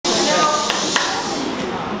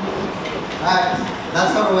Right,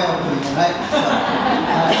 that's our way of doing it, right?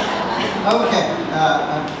 Okay,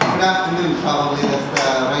 good afternoon, probably, that's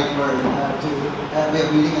the right word. We are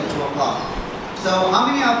meeting at 2 o'clock. So, how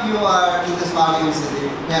many of you are in this audience as the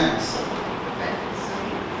parents?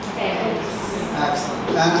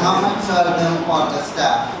 Excellent. And how much are them on the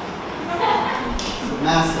staff?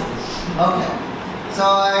 Massive. Okay. So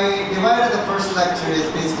I divided the first lecture is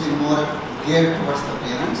basically more geared towards the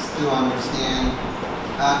parents to understand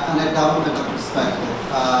on a developmental perspective.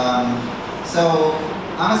 So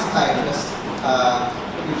I'm a psychiatrist.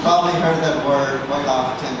 You probably heard that word quite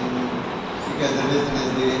often because the reason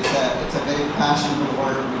is it's a very fashionable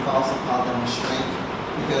word. We also call them a shrink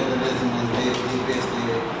because the reason is they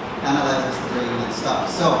basically analyzes the brain and stuff.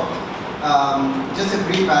 So just a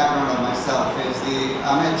brief background of myself is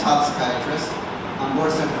I'm a child psychiatrist. I'm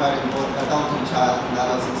board certified in both adult and child and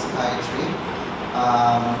adolescent psychiatry.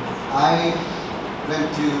 I went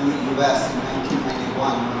to US in 1991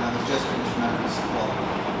 when I was just finished medical school.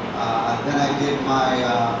 Then I did my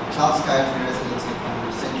child psychiatry residency from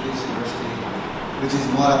St. Louis University, which is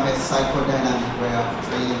more of a psychodynamic way of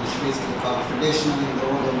training. It's basically called traditionally in the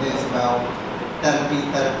olden days about therapy.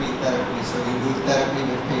 So you do therapy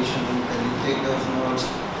with patient, and you take those notes,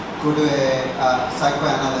 go to a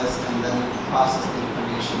psychoanalyst, and then process the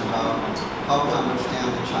information about how to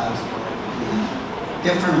understand the child's world in a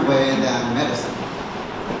different way than medicine.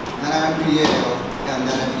 Then I went to Yale, and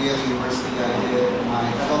then at Yale University I did my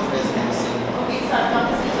adult residency. Okay, sir,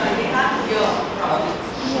 they have your problems.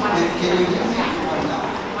 Can you hear me? No.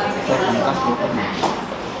 One second.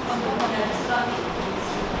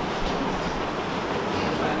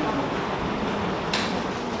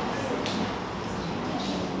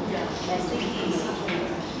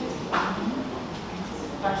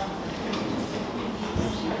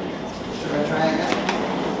 Should I try again?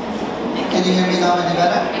 Can you hear me now any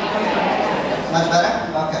better? Much better?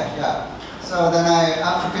 Okay, yeah. So then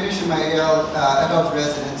after finishing my Yale adult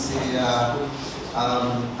residency,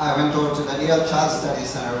 I went over to the Yale Child Study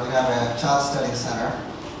Center. We have a child study center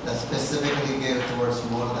that's specifically geared towards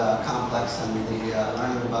more of the complex and the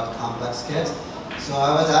learning about complex kids. So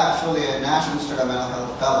I was actually a National Institute of Mental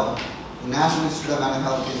Health fellow. The National Institute of Mental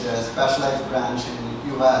Health is a specialized branch in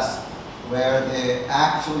the US where they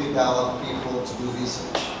actually develop people to do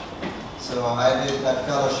research. So I did that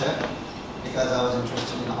fellowship because I was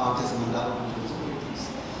interested in autism and developmental disabilities.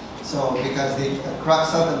 So because the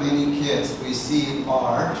crux of the many kids we see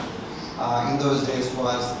are, in those days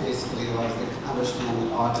was the understanding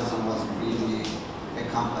that autism was really a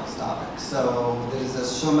complex topic. So there is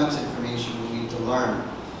so much information we need to learn.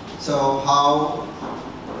 So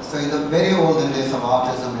in the very olden days of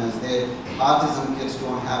autism autism kids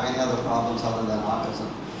don't have any other problems other than autism.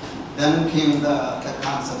 Then came the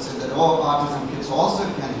concept that autism kids also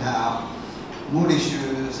can have mood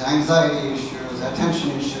issues, anxiety issues,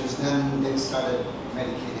 attention issues. Then they started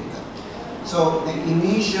medicating them. So the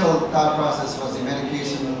initial thought process was the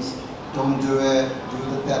medications, don't do it, do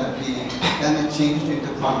the therapy. Then it changed into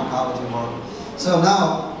pharmacology world. So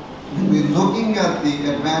now, when we're looking at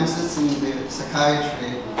the advances in the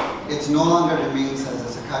psychiatry, it's no longer remains as a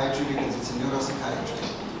psychiatry because it's a neuropsychiatry.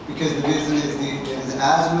 Because the reason is there is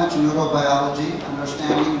as much neurobiology,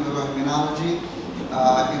 understanding neuroimmunology,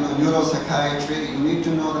 neuropsychiatry. You need to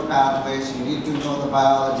know the pathways, you need to know the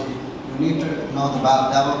biology, you need to know the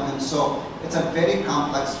development. So it's a very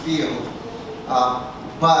complex field.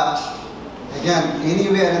 But again,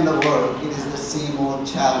 anywhere in the world, it is the same old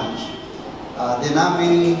challenge. There are not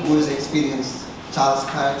many who is experienced child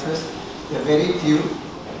psychiatrists. There are very few.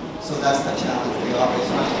 So that's the challenge we always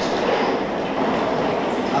run into.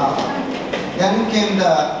 Then came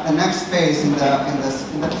the next phase in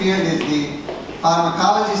the field is the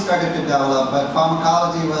pharmacology started to develop, but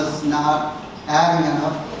pharmacology was not adding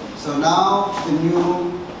enough. So now the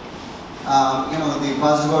new, the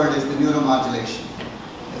buzzword is the neuromodulation.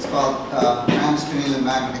 It's called transcranial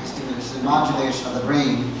magnetic stimulation, modulation of the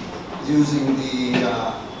brain using the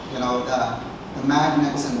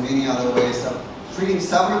magnets and many other ways of treating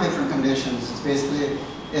several different conditions.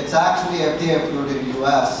 It's actually FDA approved in the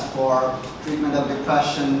US for treatment of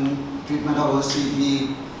depression, treatment of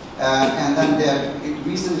OCD, and then it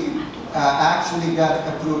recently actually got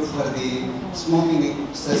approved for the smoking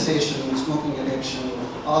cessation, smoking addiction,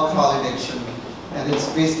 alcohol addiction, and it's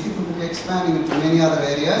basically going to be expanding into many other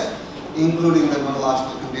areas, including the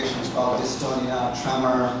neurological conditions called dystonia,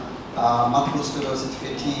 tremor, multiple sclerosis,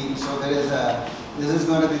 fatigue. So this is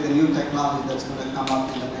going to be the new technology that's going to come up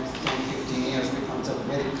in the next 10, 15 years, becomes a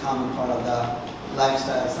very common part of the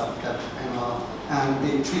lifestyles of the, and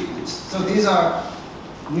the treatments. So these are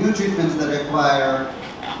new treatments that require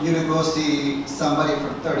you to go see somebody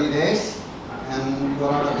for 30 days and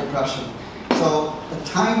you're out of depression. So the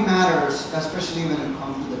time matters, especially when it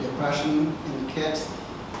comes to the depression in kids,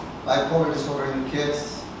 bipolar disorder in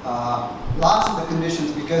kids, lots of the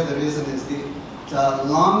conditions, because the reason is the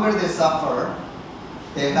longer they suffer,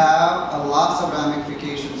 they have lots of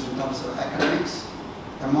ramifications in terms of academics,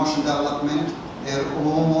 emotional development, their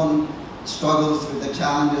own struggles with the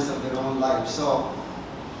challenges of their own life. So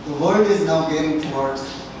the world is now getting towards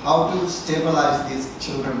how to stabilize these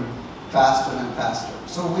children faster and faster.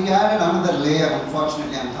 So we added another layer,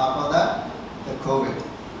 unfortunately, on top of that, the COVID.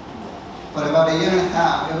 For about a year and a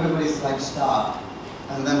half, everybody's life stopped,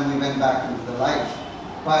 and then we went back into the life.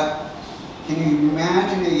 But can you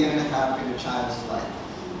imagine a year and a half in a child's life?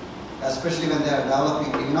 Especially when they are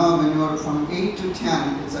developing. You know, when you're from 8 to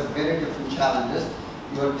 10, it's a very different challenges.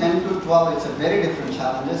 You're 10 to 12, it's a very different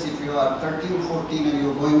challenges. If you are 13, 14, and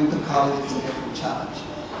you're going into college, it's a different challenge.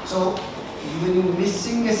 So when you're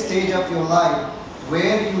missing a stage of your life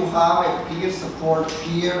where you have a peer support,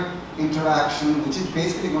 peer interaction, which is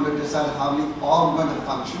basically going to decide how you all going to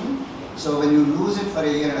function. So when you lose it for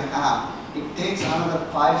a year and a half, it takes another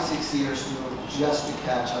 5-6 years just to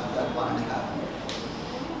catch up that 1.5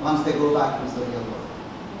 years, once they go back into the real world.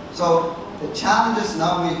 So the challenges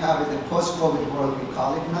now we have in the post-COVID world, we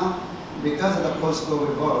call it now, because of the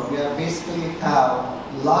post-COVID world, we are basically have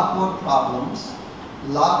a lot more problems, a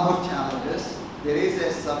lot more challenges. There is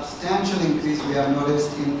a substantial increase we have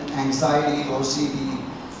noticed in anxiety, OCD,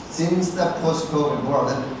 since the post-COVID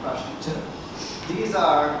world, and depression too. These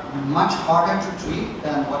are much harder to treat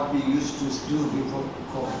than what we used to do before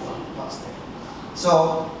COVID was there.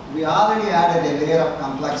 So we already added a layer of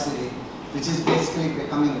complexity, which is basically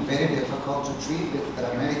becoming very difficult to treat with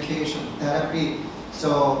medication, therapy.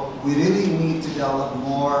 So we really need to develop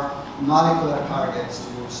more molecular targets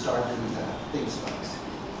to start doing things like this.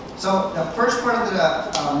 So the first part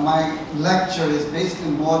of my lecture is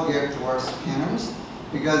basically more geared towards parents,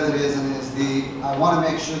 because the reason is I want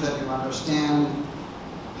to make sure that you understand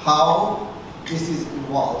how this is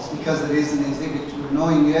evolves, because the reason is we're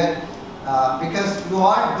knowing it, because you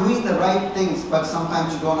are doing the right things, but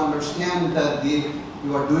sometimes you don't understand that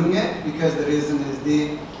you are doing it, because the reason is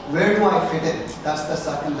where do I fit in? That's the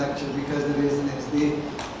second lecture, because the reason is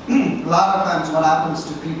a lot of times what happens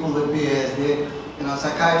to people with me is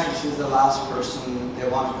psychiatrist is the last person they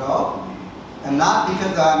want to go. And not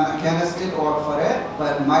because I'm against it or for it,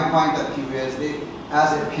 but my point of view is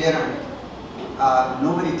as a parent,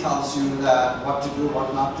 nobody tells you that what to do,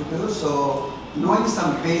 what not to do. So knowing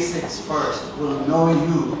some basics first will know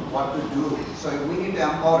you what to do. So we need to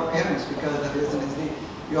empower parents, because the reason is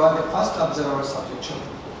you are the first observers of your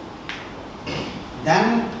children.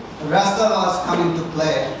 Then the rest of us come into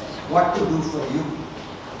play, what to do for you.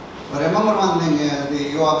 But remember one thing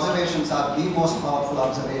is your observations are the most powerful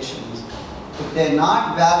observations. If they're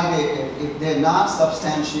not validated, if they're not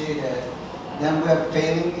substantiated, then we're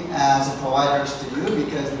failing as providers to you,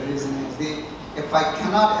 because the reason is if I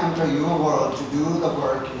cannot enter your world to do the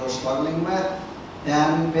work you're struggling with,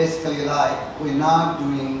 then basically we're not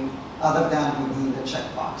doing other than we're doing the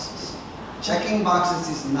check boxes. Checking boxes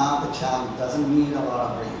is not the challenge, doesn't need a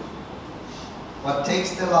lot of brain. What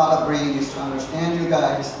takes a lot of brain is to understand you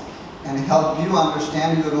guys and help you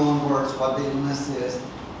understand your own words, what the illness is,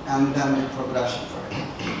 and then the progression for it.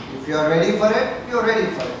 If you are ready for it, you're ready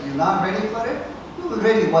for it. You're not ready for it, you will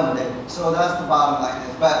ready one day. So that's the bottom line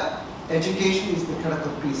is. But education is the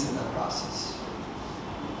critical piece in the process.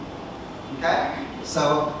 Okay?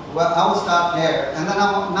 So I will start there. And then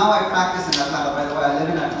now I practice in Atlanta. By the way, I live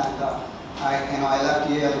in Atlanta. I left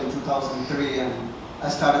Yale in 2003 and I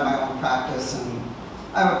started my own practice, and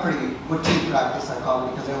I have a pretty routine practice, I call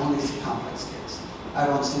it, because I only see complex kids. I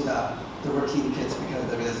don't see the routine kids, because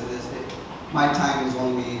the reason is my time is I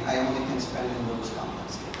only can spend in those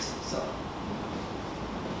complex kids. So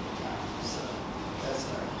that's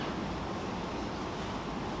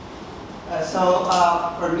right. So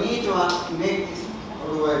for me to make this, how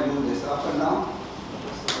do I do this? Up and down?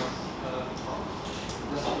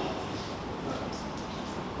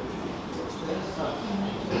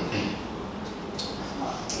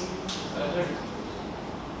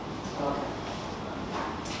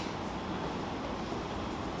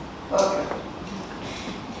 Okay.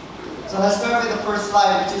 So let's start with the first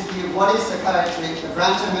slide, which is what is psychiatry, a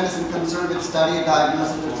branch of medicine concerned with study,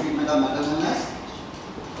 diagnosis, and treatment of mental illness.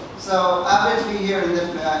 So averagely here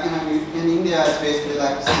in India, it's basically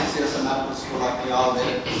like 6 years of medical school, like we all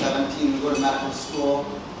did. 17, you go to medical school,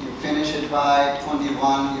 you finish it by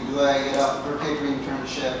 21, you get a rotatory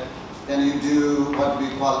internship, then you do what we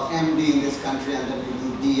call MD in this country, and then you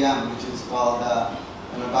do DM, which is called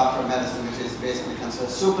doctor of medicine, which is basically considered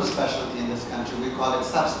super specialty in this country. We call it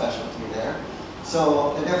subspecialty there.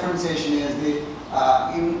 So the differentiation is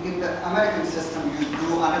in the American system, you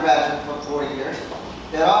do undergraduate for 4 years.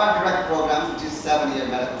 There are direct programs, which is 7-year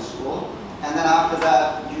medical school. And then after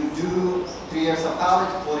that, you do 3 years of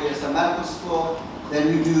college, 4 years of medical school. Then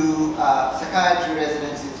you do psychiatry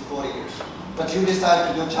residencies, 4 years. But you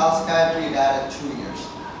decide to do child psychiatry, you added 2 years.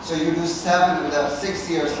 So you do 6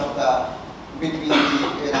 years of between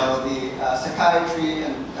the psychiatry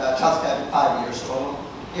and child psychiatry, 5 years total.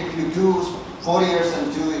 If you do 4 years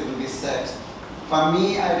and 2, it will be 6. For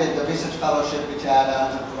me, I did the research fellowship, which I had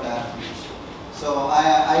another 2.5 years. So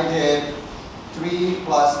I did 3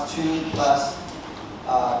 plus 2 plus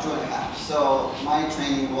 2.5. So my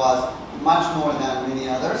training was much more than many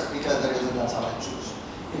others because the reason that's how I choose.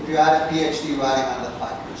 If you add a PhD, you add another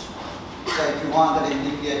 5 years. So if you want an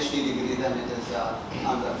MD PhD degree, then it is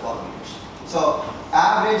under 12 years. So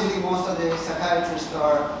averagely, most of the psychiatrists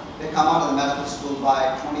they come out of the medical school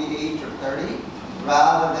by 28 or 30,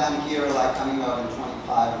 rather than here like coming out in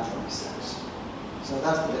 25 and 26. So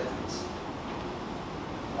that's the difference.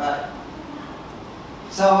 Right.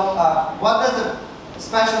 So what does the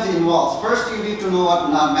specialty involves? First, you need to know what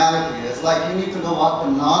normality is. Like you need to know what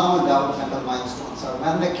the normal developmental milestones are.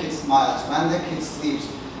 When the kid smiles, when the kid sleeps,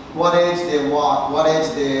 what age they walk, what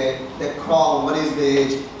age they crawl, what is the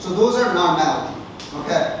age. So those are normality.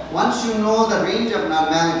 Okay. Once you know the range of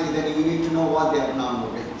normality, then you need to know what the abnormal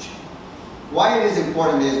range. Why it is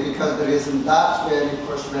important is because the reason that's where the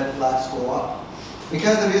first red flags go up.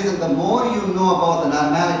 Because the reason the more you know about the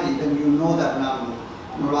normality, then you know that abnormal.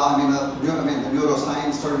 The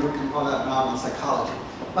neuroscience, or you can call it abnormal psychology.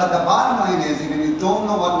 But the bottom line is, if you don't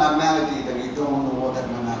know what normality, then you don't know what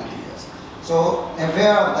abnormality is. So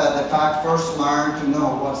aware of the fact, first learn to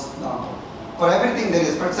know what's normal. For everything there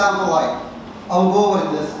is, for example, like, I'll go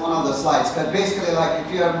over this one of the slides, but basically like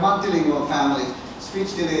if you are multilingual families,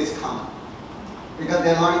 speech delay is common. Because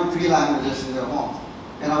they're learning 3 languages in their homes.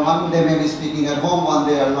 One they may be speaking at home, one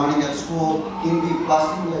they are learning at school, Hindi plus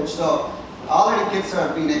English. So already kids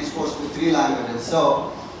are being exposed to 3 languages.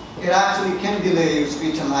 So it actually can delay your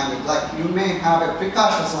speech and language. Like you may have a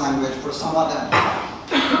precocious language for some of them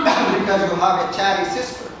because you have a chatty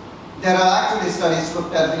sister. There are actually studies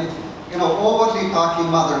looked at overly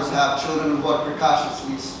talking mothers have children who are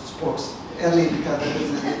precociously spoke early because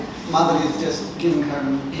the mother is just giving her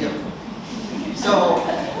milk. So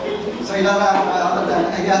he doesn't have other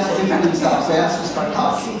than, he has to defend himself, so he has to start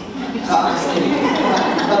talking. No, I'm just kidding.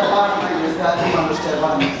 But the bottom line is that you understand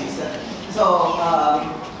what I mean to say. So,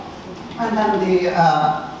 and then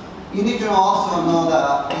you need to also know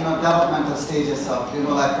the developmental stages of,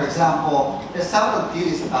 like for example, there's several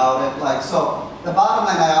theories about it. Like so, the bottom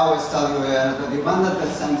line I always tell you is that when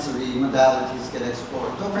the sensory modalities get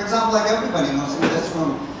explored. So, for example, like everybody knows in this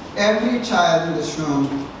room, every child in this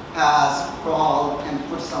room has crawled and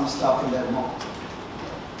put some stuff in their mouth.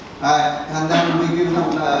 Right? And then we give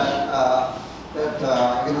them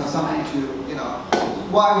something to,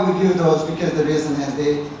 why we give those? Because the reason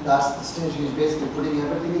is that's the stage he's basically putting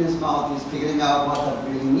everything in his mouth, he's figuring out what that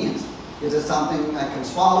really means. Is it something I can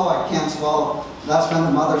swallow, I can't swallow? That's when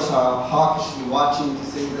the mothers are hawkishly watching to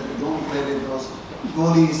say that they don't play with those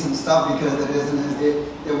goalies and stuff because the reason is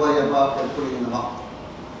they worry about them putting in the mouth.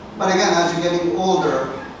 But again, as you're getting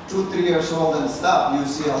older, 2-3 years old and stuff, you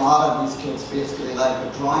see a lot of these kids basically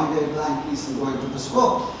like drawing their blankies and going to the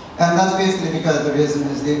school. And that's basically because the reason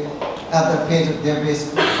is at the page of their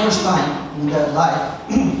basically first time in their life,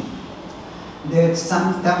 they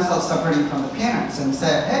themselves separating from the parents and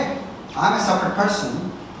say, hey, I'm a separate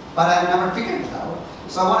person, but I never figured it out.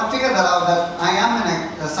 So I want to figure that out, that I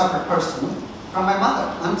am a separate person from my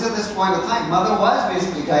mother. Until this point of time, mother was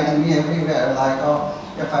basically guiding me everywhere, like, oh,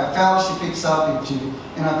 if I fell, she picks up.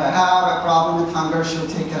 If I have a problem with hunger, she'll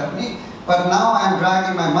take care of me. But now I'm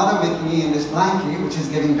dragging my mother with me in this blankie, which is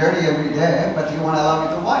getting dirty every day, but you won't allow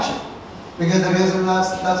me to wash it. Because the reason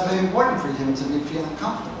that's very important for him to be feeling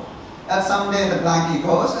comfortable. That someday the blankie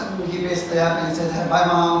goes, and he basically happily says, hey, bye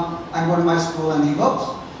mom, I'm going to my school, and he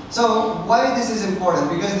goes. So why this is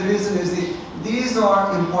important? Because the reason is these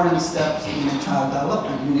are important steps in a child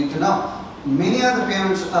development. You need to know. Many of the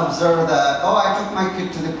parents observe that, oh, I took my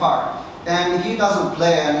kid to the park, and he doesn't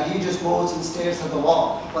play, and he just goes and stares at the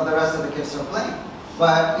wall, but the rest of the kids are playing.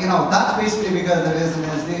 But, that's basically because the reason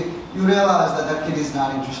is you realize that that kid is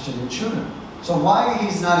not interested in children. So why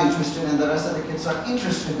he's not interested and the rest of the kids are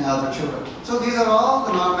interested in other children. So these are all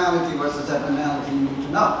the normality versus abnormality you need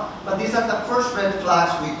to know. But these are the first red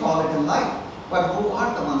flags we call it in life. But who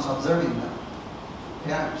are the ones observing them?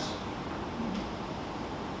 Parents.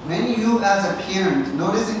 When you as a parent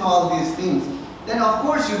noticing all these things, then of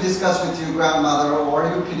course you discuss with your grandmother or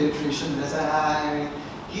your pediatrician. They say,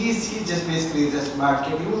 he's just basically a smart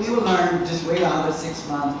kid. He will learn, just wait another 6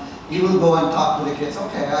 months. He will go and talk to the kids.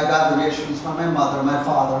 Okay, I got the reassurance from my mother, my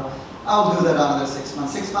father. I'll do that another 6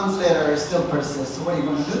 months. 6 months later, it still persists. So what are you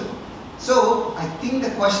going to do? So I think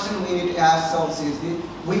the question we need to ask ourselves is,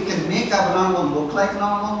 we can make abnormal look like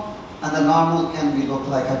normal, and the normal can be look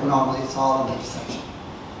like abnormal. It's all in the perception.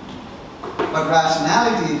 But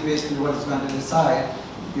rationality is basically what is going to decide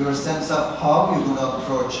your sense of how you're going to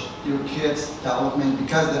approach your kids' development,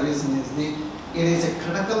 because the reason is it is a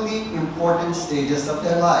critically important stages of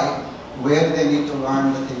their life where they need to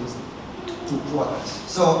learn the things to progress.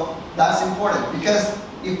 So that's important, because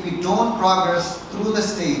if we don't progress through the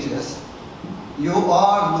stages, you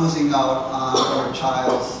are losing out on your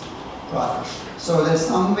child's progress. So there's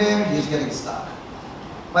somewhere he's getting stuck.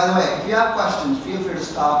 By the way, if you have questions, feel free to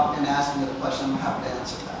stop and ask me the question. I'm happy to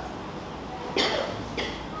answer that.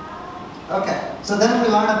 Okay, so then we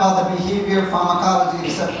learn about the behavior, pharmacology,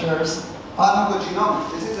 receptors,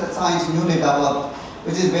 pharmacogenomics. This is a science newly developed,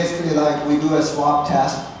 which is basically like we do a swab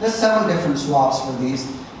test. There's several different swabs for these.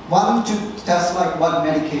 One to test like what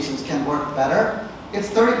medications can work better. It's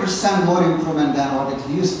 30% more improvement than what it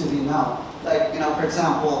used to be now. Like, for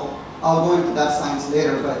example, I'll go into that science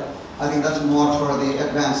later, but I think that's more for the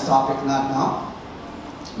advanced topic, not now.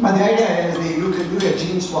 But the idea is that you can do a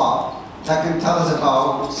gene swab that can tell us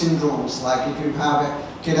about syndromes. Like if you have a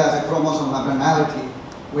kid has a chromosome abnormality,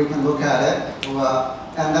 we can look at it.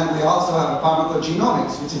 And then we also have a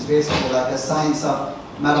pharmacogenomics, which is basically like a science of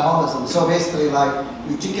metabolism. So basically like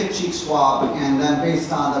you take a cheek swab and then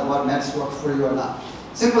based on that what meds work for you or not.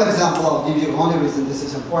 Simple example I'll give you, the only reason this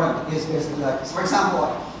is important is basically like, for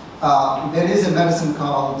example, there is a medicine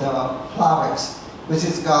called Plavix, which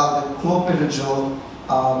is called the clopidogrel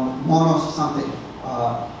mono something.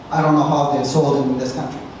 I don't know how they're sold in this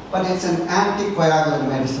country. But it's an anticoagulant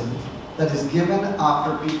medicine that is given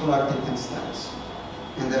after people are taking stents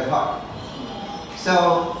in their heart.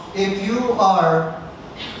 So if you are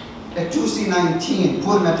a 2C19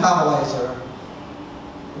 poor metabolizer,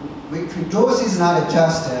 if your dose is not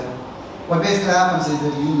adjusted, what basically happens is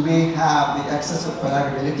that you may have the excessive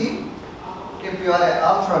coagulability. If you are an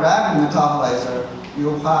ultra-rapid metabolizer, you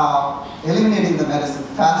have eliminating the medicine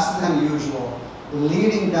faster than usual,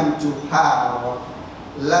 leading them to have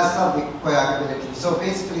less of the coagulability. So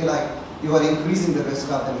basically like you are increasing the risk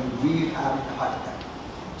of them really having a heart attack.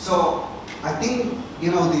 So I think,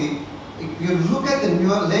 if you look at the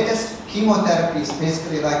latest chemotherapies,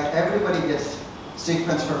 basically like everybody gets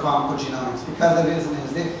sequenced for pharmacogenomics, because the reason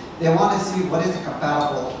is they want to see what is the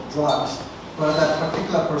compatible drugs for that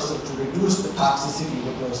particular person to reduce the toxicity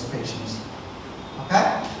with those patients. Okay?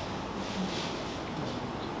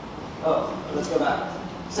 Oh, let's go back.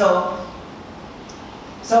 So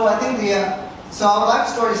I think so our life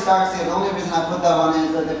story starts here. The only reason I put that one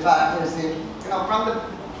is that the fact is from the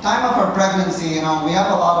time of our pregnancy, we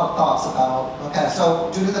have a lot of thoughts about, okay, so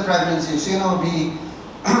due to the pregnancy,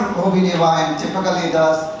 OB/GYN typically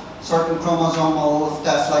does certain chromosomal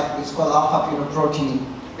tests, like it's called alpha-fetoprotein,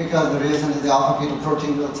 because the reason is the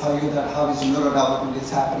alpha-fetoprotein will tell you that how is neurodevelopment is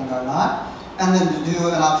happening or not. And then to do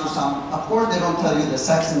an ultrasound, of course they don't tell you the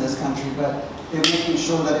sex in this country, but they're making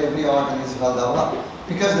sure that every organ is well developed.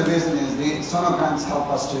 Because the reason is the sonograms help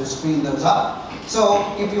us to screen those up. So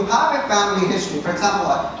if you have a family history, for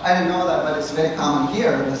example, I didn't know that, but it's very common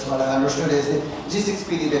here, that's what I understood, is the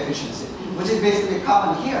G6PD deficiency, which is basically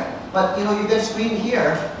common here. But you get screened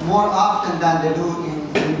here more often than they do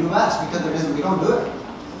in the US, because the reason we don't do it.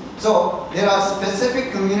 So there are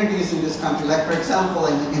specific communities in this country, like for example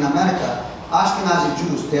in America, Ashkenazi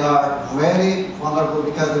Jews, they are very vulnerable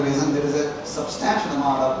because the reason there is a substantial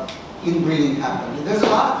amount of inbreeding happening. There's a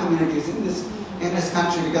lot of communities in this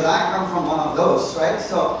country, because I come from one of those, right?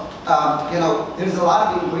 So, there's a lot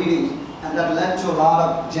of inbreeding, and that led to a lot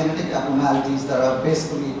of genetic abnormalities that are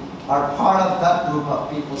basically part of that group of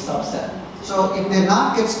people subset. So if they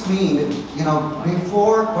not get screened,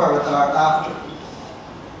 before birth or after,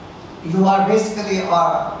 you are basically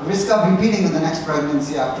risk of repeating in the next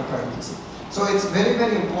pregnancy after pregnancy. So it's very,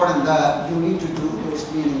 very important that you need to do those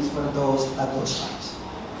screenings for those at those times.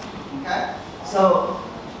 Okay? So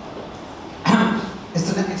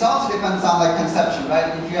it also depends on like conception,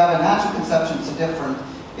 right? If you have a natural conception, it's different.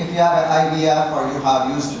 If you have an IVF or you have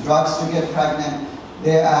used drugs to get pregnant,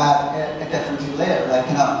 they add a different layer. Like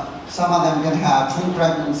some of them can have twin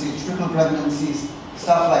pregnancies, triple pregnancies,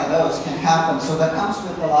 stuff like those can happen. So that comes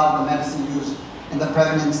with a lot of the medicine used in the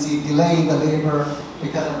pregnancy, delaying the labor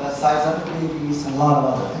because of the size of the babies and a lot of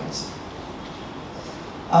other things.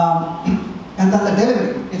 And then the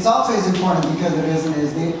delivery. It's also is important because the reason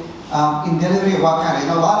is in delivery, what kind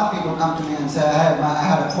of, a lot of people come to me and say, I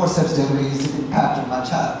had a forceps delivery, it impacted my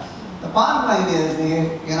child. The bottom line is,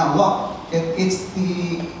 look,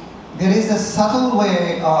 there is a subtle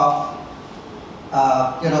way of,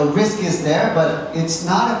 risk is there, but it's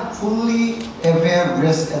not a fully aware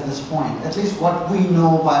risk at this point. At least what we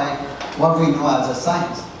know as a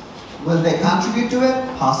science. Will they contribute to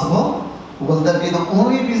it? Possible. Will that be the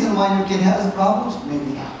only reason why your kid has problems?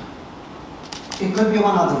 Maybe not. It could be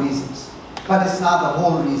one of the reasons, but it's not the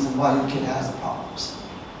whole reason why your kid has the problems.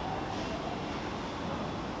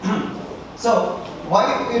 So,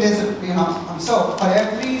 why it is, so for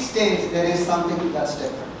every stage there is something that's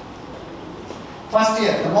different. First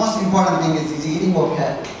year, the most important thing is he eating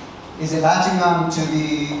okay? Is he latching on to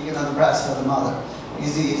the breast of the mother?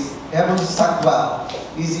 Is he able to suck well?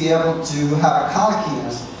 Is he able to have a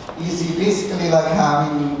colikiness? Is he basically like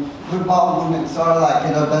having good bowel movements, or like,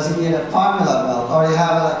 does he need a formula milk, or you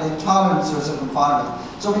have like intolerance to a certain formula?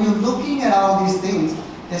 So when you're looking at all these things,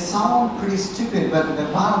 they sound pretty stupid, but the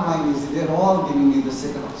bottom line is they're all giving you the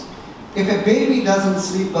signals. If a baby doesn't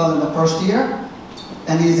sleep well in the first year,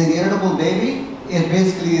 and is an irritable baby, it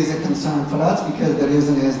basically is a concern for us, because the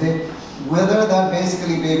reason is whether that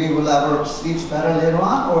basically baby will ever sleep better later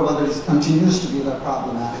on, or whether it continues to be that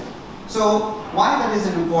problematic. So why that is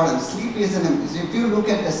important? Sleep is if you look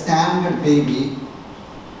at the standard baby,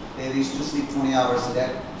 they used to sleep 20 hours a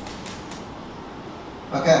day.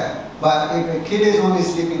 Okay, but if a kid is only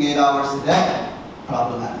sleeping 8 hours a day,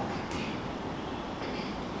 problematic.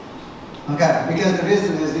 Okay, because the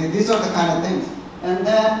reason is these are the kind of things. And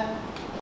then